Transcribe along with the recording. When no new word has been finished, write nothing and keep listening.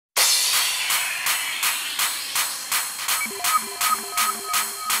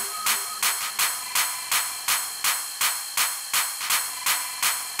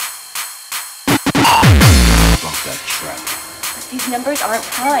that trap. But these numbers aren't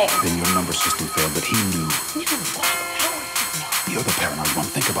prime. Then your number system failed, but he knew. Knew what? How would he know? You're the paranoid one.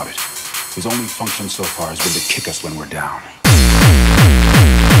 Think about it. His only function so far has been to kick us when we're down.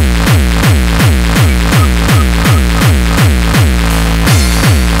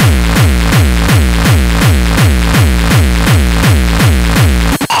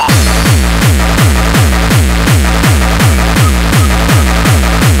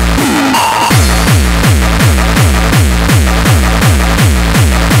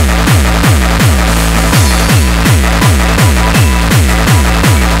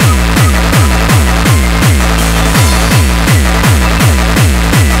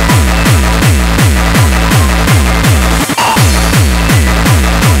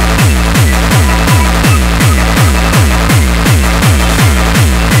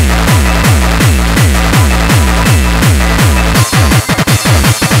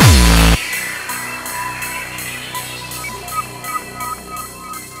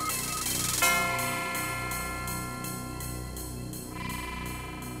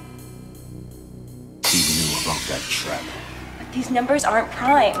 He knew about that trap. But these numbers aren't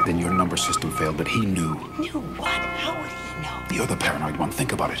prime. Then your number system failed, but he knew. Knew what? How would he know? You're the paranoid one.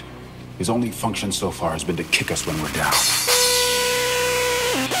 Think about it. His only function so far has been to kick us when we're down.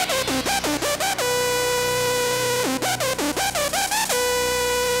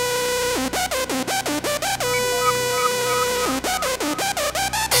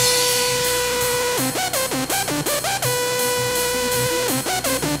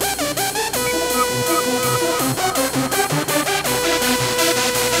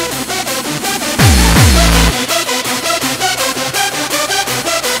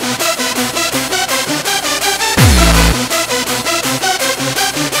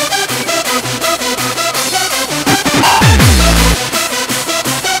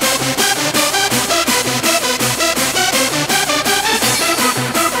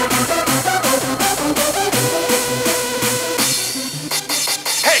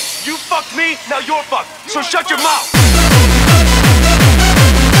 You fucked me, now you're fucked. So shut your mouth.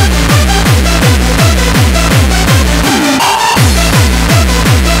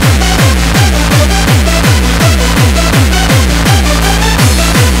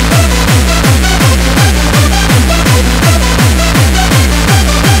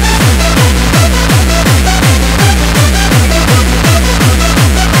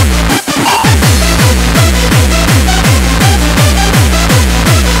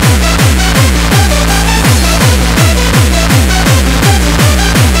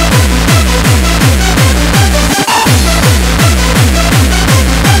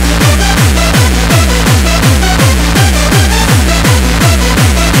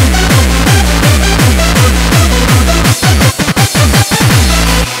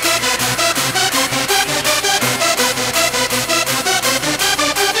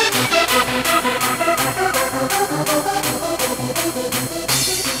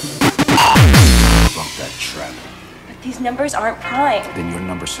 But these numbers aren't prime. Then your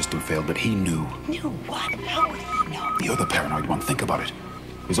number system failed, but he knew. Knew what? How would he know? You're the paranoid one. Think about it.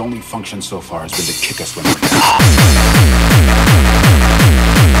 His only function so far has been to kick us when we're down.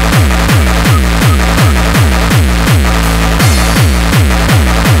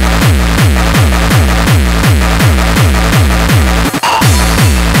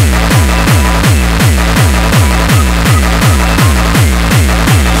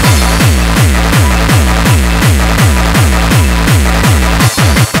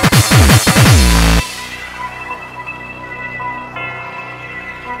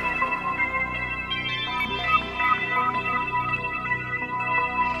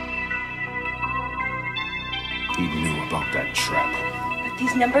 He knew about that trap. But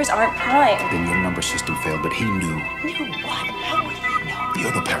these numbers aren't prime. Then your number system failed, but he knew. Knew what? How would he know?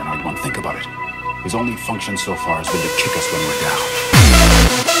 You're the paranoid one. Think about it. His only function so far has been to kick us when we're down.